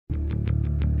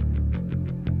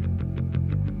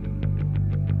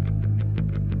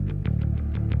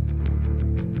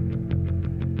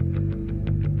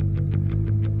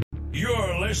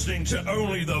listening to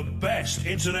only the best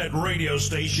internet radio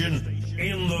station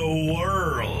in the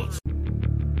world.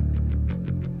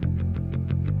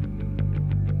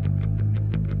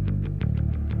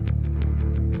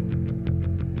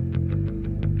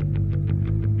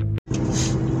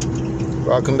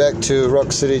 Welcome back to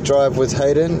Rock City Drive with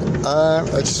Hayden.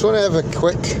 I just want to have a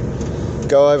quick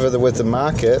go over with the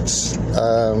markets,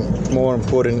 more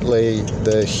importantly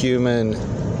the human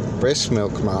breast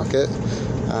milk market.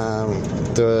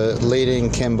 The leading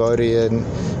Cambodian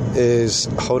is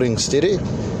holding steady.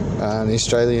 The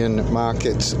Australian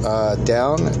markets are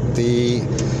down. The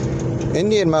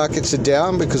Indian markets are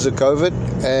down because of COVID,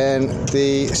 and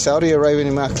the Saudi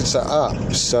Arabian markets are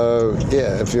up. So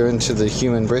yeah, if you're into the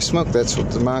human breast milk, that's what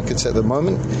the market's at the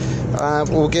moment.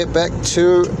 We'll get back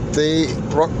to the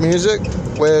rock music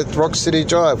with Rock City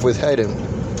Drive with Hayden.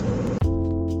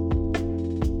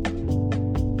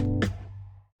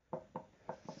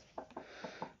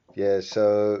 Yeah,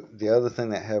 so the other thing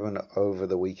that happened over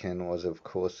the weekend was, of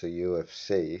course, the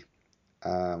UFC.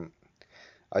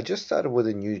 I just started with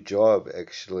a new job,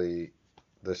 actually,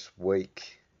 this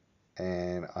week,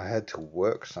 and I had to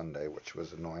work Sunday, which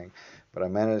was annoying, but I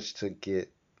managed to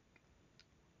get...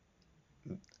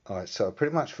 Alright, so I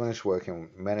pretty much finished work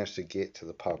and managed to get to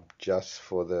the pub just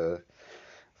for the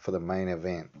main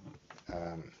event,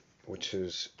 which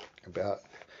is about...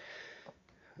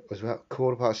 It was about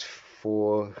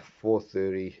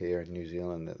 4:30 here in New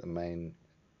Zealand at the main...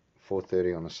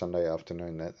 4:30 on a Sunday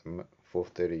afternoon, that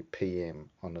 4:30 p.m.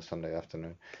 on a Sunday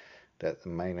afternoon, that the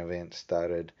main event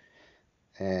started,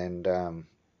 and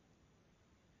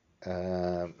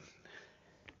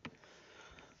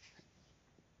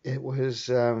it was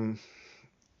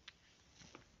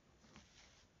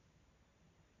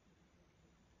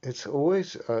it's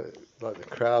always like the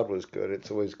crowd was good.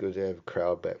 It's always good to have a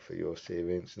crowd back for UFC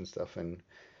events and stuff, and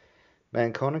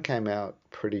man, Conor came out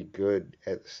pretty good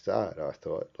at the start, I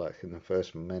thought, like in the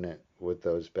first minute with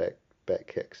those back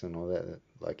kicks and all that,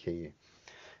 like he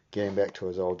getting back to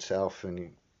his old self,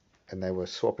 and they were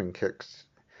swapping kicks.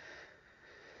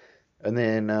 And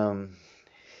then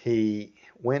he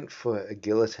went for a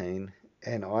guillotine,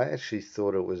 and I actually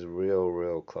thought it was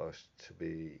real close to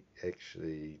be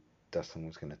actually Dustin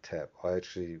was going to tap.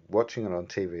 Watching it on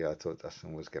TV, I thought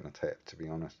Dustin was going to tap, to be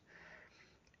honest.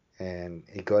 And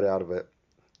he got out of it,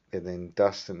 and then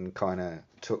Dustin kind of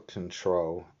took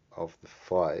control of the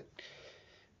fight,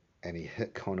 and he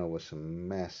hit Conor with some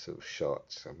massive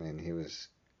shots. I mean, he was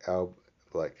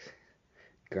like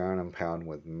ground and pound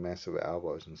with massive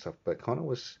elbows and stuff. But Conor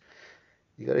was,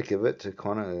 you got to give it to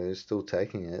Conor, he's still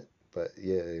taking it. But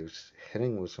yeah, he was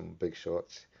hitting with some big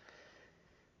shots.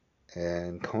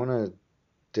 And Conor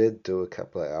did do a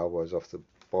couple of elbows off the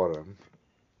bottom.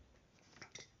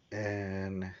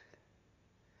 And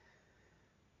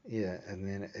yeah, and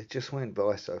then it just went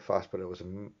by so fast, but it was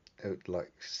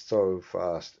like so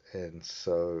fast and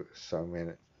so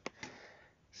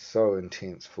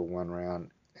intense for one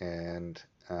round. And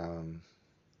I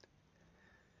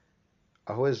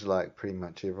was like pretty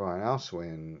much everyone else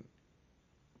when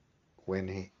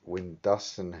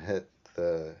Dustin hit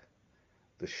the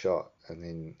shot, and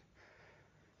then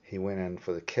he went in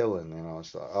for the kill, and then I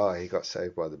was like, oh, he got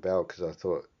saved by the bell, because I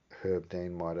thought Herb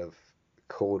Dean might have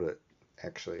called it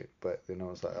actually, but then I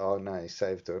was like, oh no, he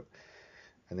saved it.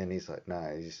 And then he's like, no,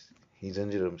 he's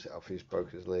injured himself, he's broke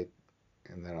his leg.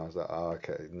 And then I was like, oh,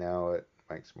 okay, now it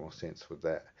makes more sense with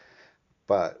that.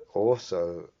 But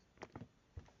also,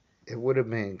 it would have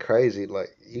been crazy.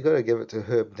 Like, you got to give it to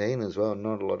Herb Dean as well.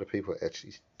 Not a lot of people are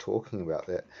actually talking about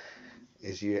that.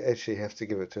 Is you actually have to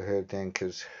give it to Herb Dean,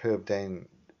 because Herb Dean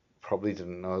probably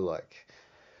didn't know. Like,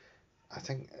 I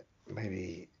think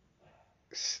maybe,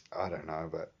 I don't know,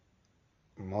 but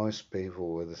most people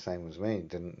were the same as me.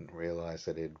 Didn't realize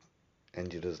that he'd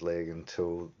injured his leg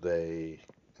until they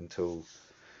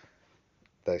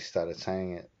started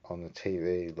saying it on the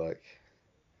TV. Like,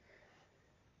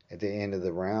 at the end of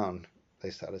the round, they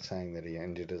started saying that he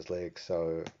injured his leg.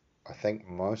 So I think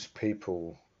most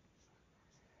people,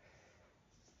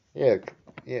 yeah,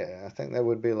 I think they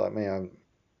would be like me. I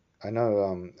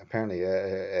know apparently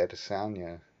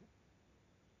Adesanya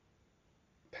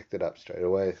picked it up straight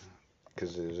away,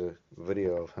 because there's a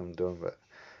video of him doing it.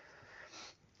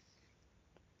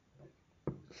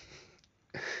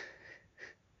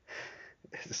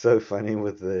 It's so funny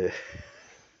with the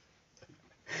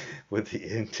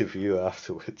interview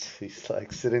afterwards. He's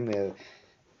like sitting there,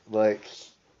 like,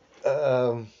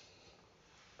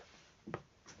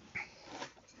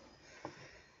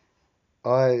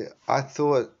 I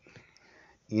thought,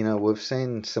 we've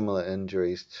seen similar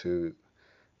injuries to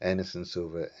Anderson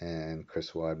Silva and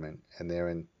Chris Weidman, and they're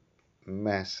in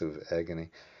massive agony.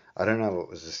 I don't know if it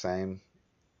was the same,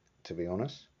 to be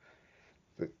honest,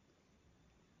 but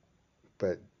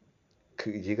but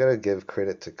you got to give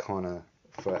credit to Conor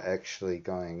for actually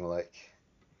going like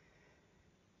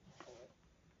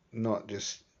not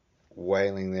just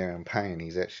wailing there in pain.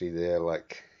 He's actually there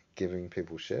like giving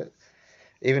people shit,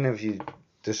 even if you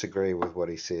disagree with what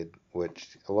he said,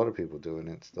 which a lot of people do, and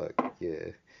it's like, yeah,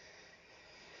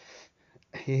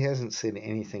 he hasn't said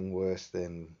anything worse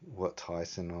than what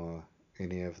Tyson or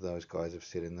any of those guys have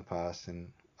said in the past,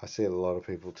 and I see a lot of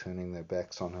people turning their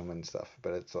backs on him and stuff,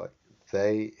 but it's like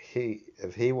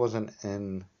if he wasn't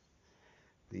in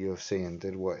the UFC and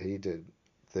did what he did,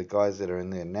 the guys that are in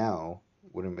there now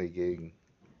wouldn't be getting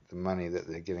the money that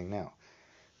they're getting now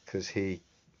because he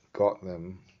got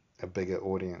them a bigger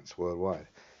audience worldwide.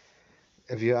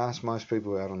 If you ask most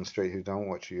people out on the street who don't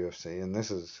watch UFC, and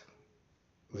this is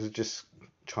just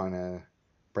trying to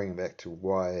bring it back to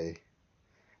why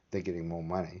they're getting more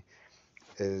money,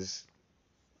 is,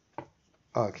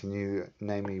 oh, can you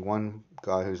name me one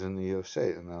guy who's in the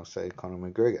UFC? And they'll say Conor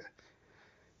McGregor.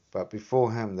 But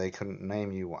before him, they couldn't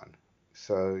name you one.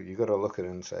 So you got to look at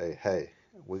it and say, hey,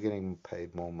 we're getting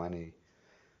paid more money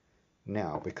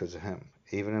now because of him.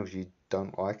 Even if you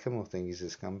don't like him or think he's a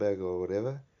scumbag or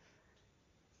whatever,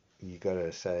 you got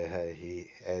to say, hey, he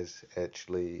has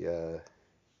actually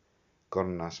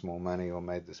gotten us more money or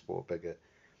made the sport bigger.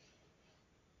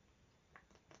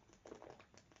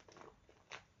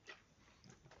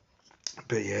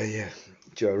 But yeah,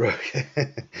 Joe Rogan.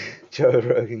 Joe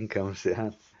Rogan comes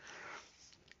down.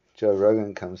 Joe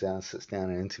Rogan comes down, sits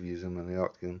down, and interviews him in the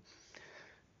octagon.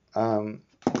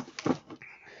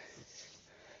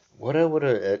 What I would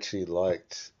have actually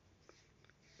liked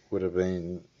would have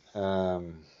been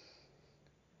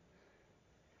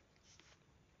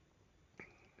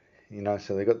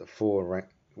so they got the four rank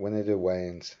when they do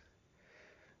weigh-ins,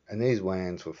 and these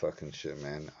weigh-ins were fucking shit,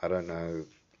 man. I don't know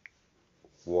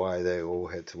why they all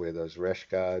had to wear those rash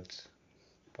guards,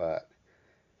 but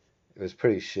it was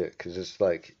pretty shit because it's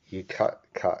like you cut.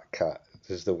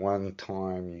 This is the one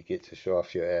time you get to show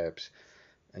off your abs,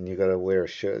 and you got to wear a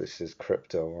shirt that says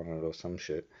crypto on it or some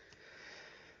shit.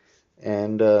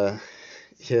 And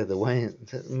yeah, the weigh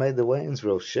made the weigh-ins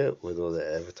real shit with all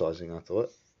the advertising, I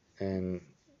thought. And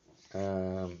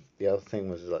the other thing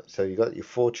was like, so you got your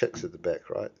four chicks at the back,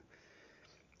 right?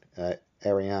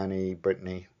 Ariane,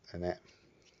 Brittany, and that.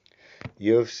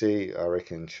 UFC, I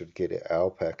reckon, should get an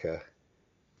alpaca.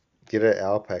 Get an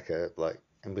alpaca, like,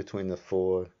 in between the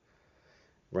four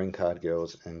ring card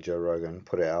girls and Joe Rogan.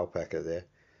 Put an alpaca there.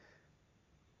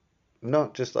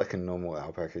 Not just like a normal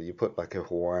alpaca. You put like a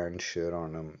Hawaiian shirt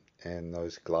on them and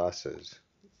those glasses.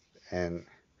 And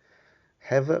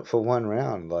have it for one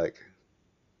round. Like,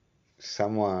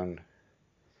 someone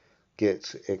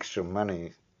gets extra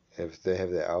money if they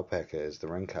have their alpaca as the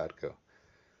ring card girl.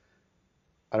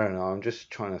 I don't know. I'm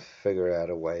just trying to figure out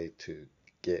a way to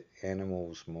get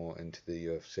animals more into the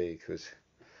UFC because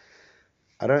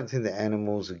I don't think the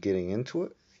animals are getting into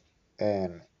it.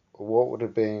 And what would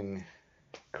have been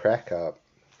crack up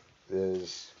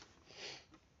is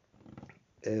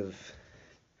if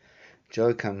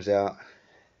Joe comes out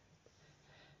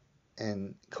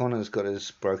and Conor's got his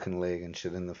broken leg and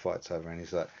shit and the fight's over and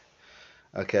he's like,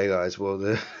 okay guys, well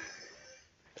the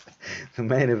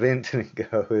main event didn't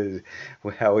go as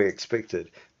how we expected,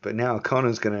 but now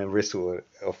Conor's going to wrestle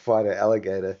or fight an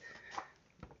alligator.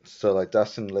 So like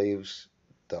Dustin leaves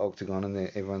the octagon and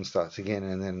then everyone starts again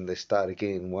and then they start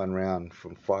again one round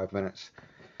from 5 minutes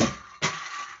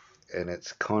and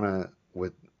it's Conor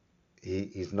with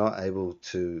he's not able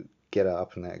to get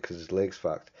up and that because his leg's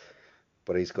fucked,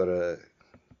 but he's got to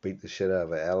beat the shit out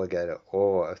of an alligator,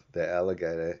 or the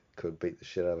alligator could beat the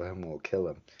shit out of him or kill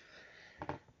him.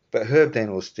 But Herb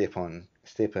Dean will step in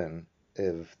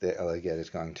if the alligator's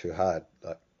going too hard,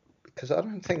 like because I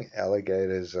don't think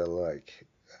alligators are like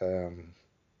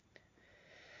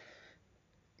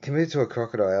compared to a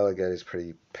crocodile, alligator's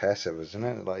pretty passive, isn't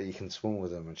it? Like you can swim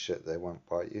with them and shit, they won't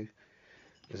bite you.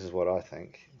 This is what I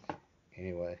think.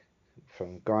 Anyway,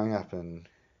 from growing up in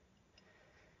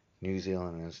New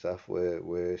Zealand and stuff,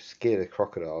 we're scared of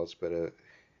crocodiles, but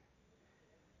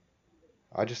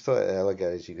I just thought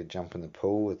alligators you could jump in the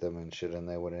pool with them and shit, and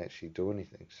they wouldn't actually do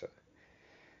anything.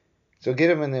 So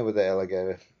get him in there with the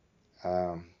alligator.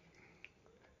 I'm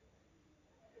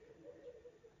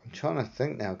trying to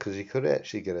think now because he could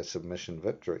actually get a submission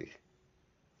victory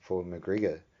for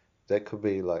McGregor. That could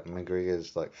be like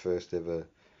McGregor's like first ever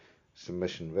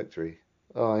submission victory.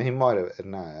 Oh, he might have.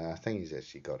 No, I think he's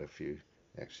actually got a few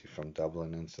actually from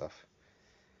Dublin and stuff.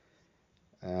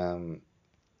 Um,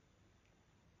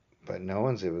 but no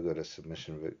one's ever got a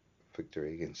submission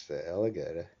victory against the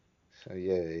alligator. So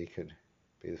yeah, he could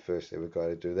be the first ever guy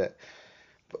to do that.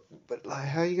 But like,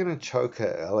 how are you gonna choke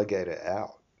an alligator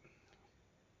out?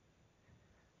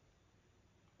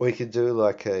 We could do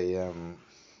like a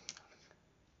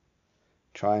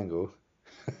triangle.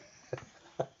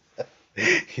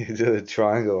 You do a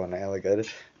triangle on an alligator,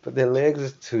 but their legs are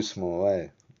too small, eh?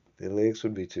 Their legs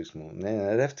would be too small. Man,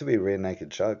 it'd have to be rear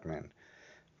naked choke, man.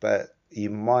 But you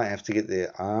might have to get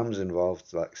their arms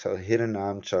involved, like so head and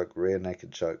arm choke, rear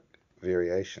naked choke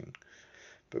variation.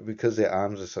 But because their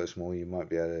arms are so small, you might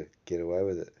be able to get away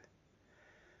with it.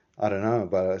 I don't know,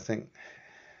 but I think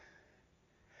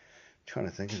trying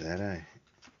to think of that, eh?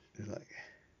 It's like,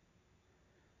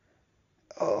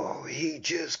 oh, he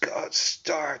just got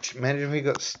starched. Imagine if he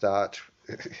got starched.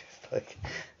 Like,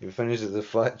 he finishes the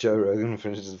fight, Joe Rogan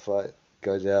finishes the fight,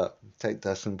 goes out, take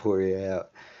Dustin Poirier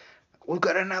out. We've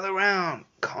got another round.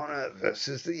 Conor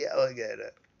versus the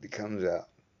alligator. He comes out.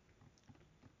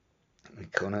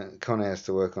 Conor has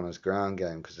to work on his ground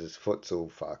game because his foot's all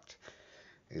fucked.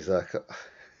 He's like,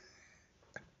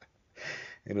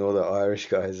 and all the Irish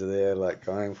guys are there, like,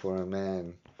 going for him,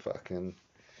 man. Fucking,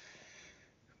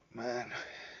 man.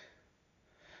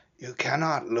 You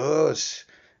cannot lose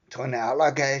to an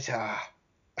alligator.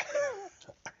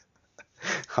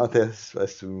 Oh, they're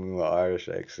supposed to be my Irish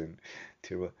accent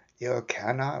too. You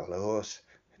cannot lose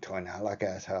to an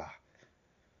alligator.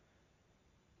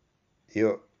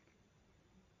 You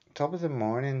top of the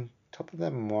morning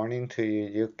to you.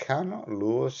 You cannot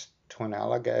lose to an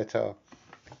alligator.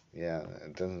 Yeah,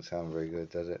 it doesn't sound very good,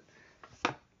 does it?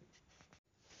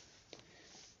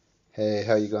 Hey,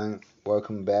 how you going?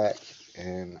 Welcome back,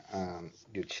 and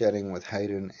you're chatting with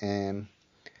Hayden. And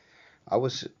I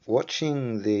was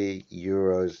watching the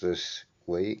Euros this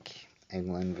week,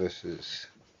 England versus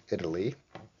Italy,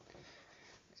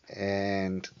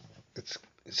 and it's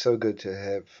so good to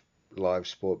have live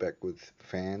sport back with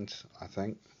fans. I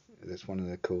think that's one of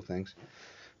the cool things.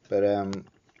 But I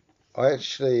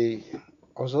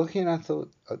was looking. I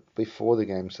thought before the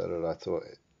game started, I thought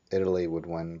Italy would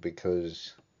win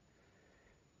because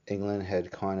England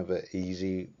had kind of an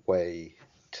easy way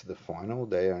to the final.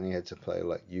 They only had to play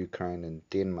like Ukraine and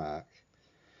Denmark.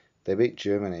 They beat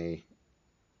Germany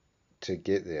to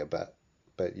get there, but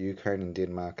Ukraine and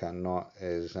Denmark are not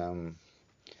as no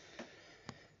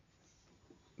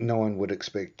one would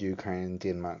expect Ukraine and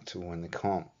Denmark to win the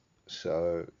comp.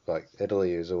 So like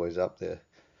Italy is always up there,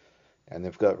 and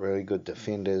they've got really good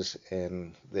defenders,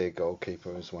 and their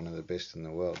goalkeeper is one of the best in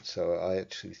the world. So I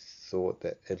actually thought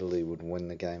that Italy would win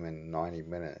the game in 90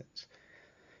 minutes.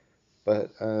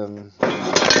 But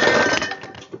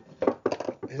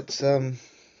it's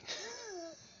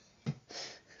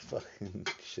fucking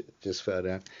shit just fell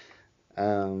down.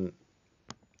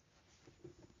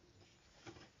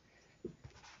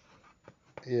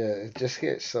 Yeah, it just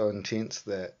gets so intense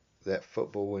that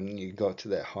football when you got to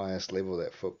that highest level,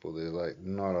 that football, there's like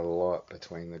not a lot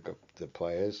between the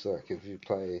players. Like if you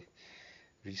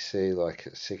see like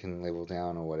a second level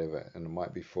down or whatever, and it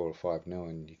might be 4 or 5-0,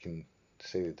 and you can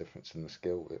see the difference in the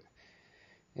skill. But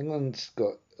England's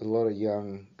got a lot of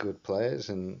young, good players,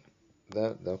 and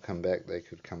they'll come back. They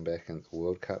could come back in the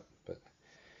World Cup, but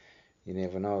you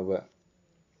never know. But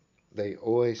they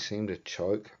always seem to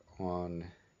choke on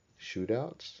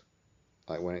shootouts.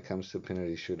 Like when it comes to a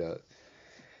penalty shootout,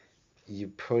 you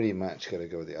pretty much got to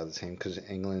go with the other team because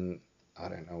England, I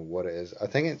don't know what it is. I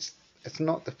think it's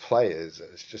not the players.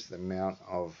 It's just the amount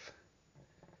of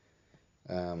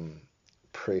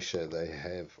pressure they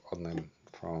have on them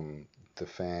from the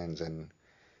fans and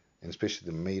especially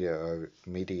the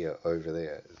media over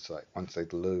there. It's like once they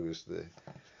lose,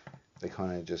 they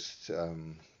kind of just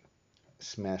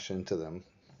smash into them.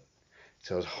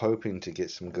 So I was hoping to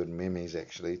get some good memes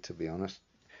actually, to be honest.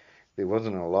 There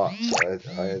wasn't a lot, so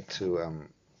I had to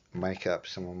make up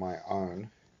some of my own.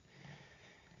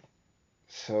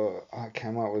 So I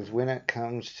came up with when it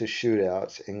comes to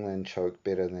shootouts, England choke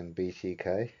better than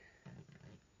BTK.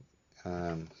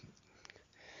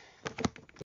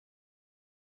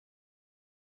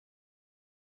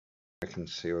 American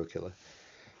serial killer,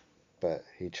 but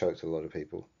he choked a lot of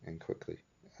people and quickly.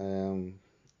 And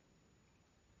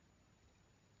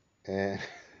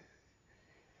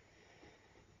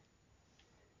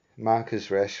Marcus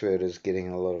Rashford is getting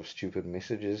a lot of stupid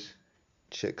messages,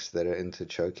 chicks that are into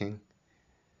choking.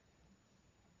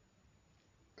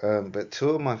 But two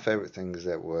of my favorite things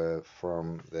that were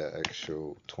from the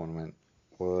actual tournament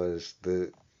was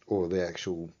the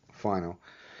actual final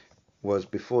was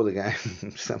before the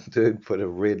game. Some dude put a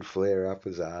red flare up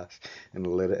his ass and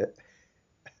lit it.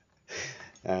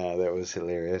 That was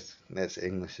hilarious. That's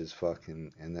English as fuck,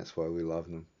 and that's why we love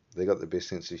them. They got the best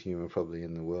sense of humor probably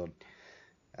in the world.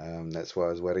 That's why I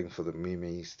was waiting for the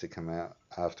memes to come out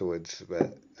afterwards.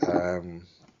 But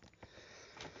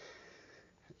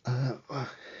uh,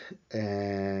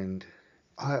 and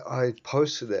I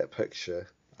posted that picture.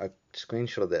 I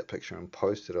screenshot that picture and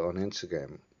posted it on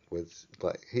Instagram with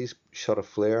like he's shot a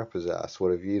flare up his ass.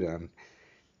 What have you done?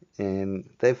 And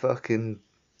they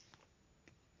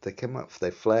came up,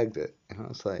 they flagged it, and I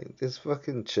was like, there's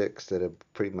fucking chicks that are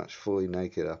pretty much fully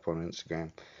naked up on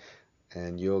Instagram,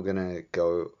 and you're gonna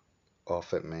go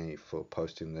off at me for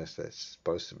posting this. That's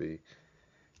supposed to be,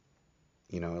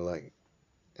 like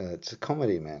it's a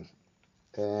comedy, man.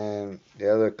 And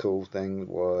the other cool thing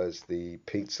was the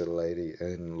pizza lady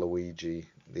and Luigi,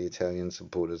 the Italian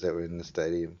supporters that were in the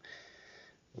stadium.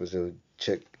 Was a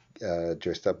chick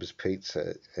dressed up as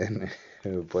Pizza, and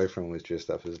her boyfriend was dressed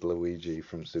up as Luigi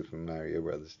from Super Mario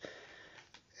Brothers.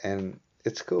 And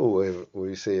it's cool where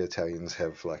you see Italians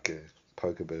have like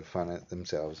poke a bit of fun at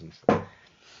themselves and stuff.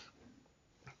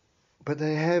 But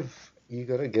you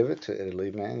got to give it to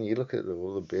Italy, man. You look at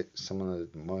all the some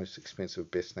of the most expensive,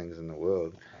 best things in the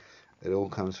world. It all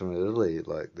comes from Italy.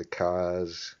 Like the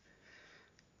cars,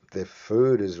 their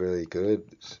food is really good.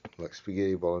 Like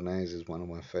spaghetti bolognese is one of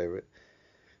my favorite.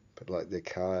 But like their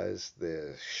cars,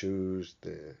 their shoes,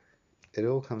 it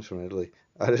all comes from Italy.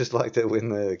 I just liked it when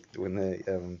the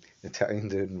Italian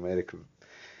dude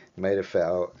made a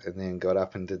foul and then got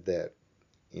up and did that.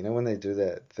 You know when they do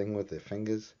that thing with their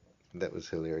fingers? That was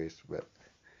hilarious. But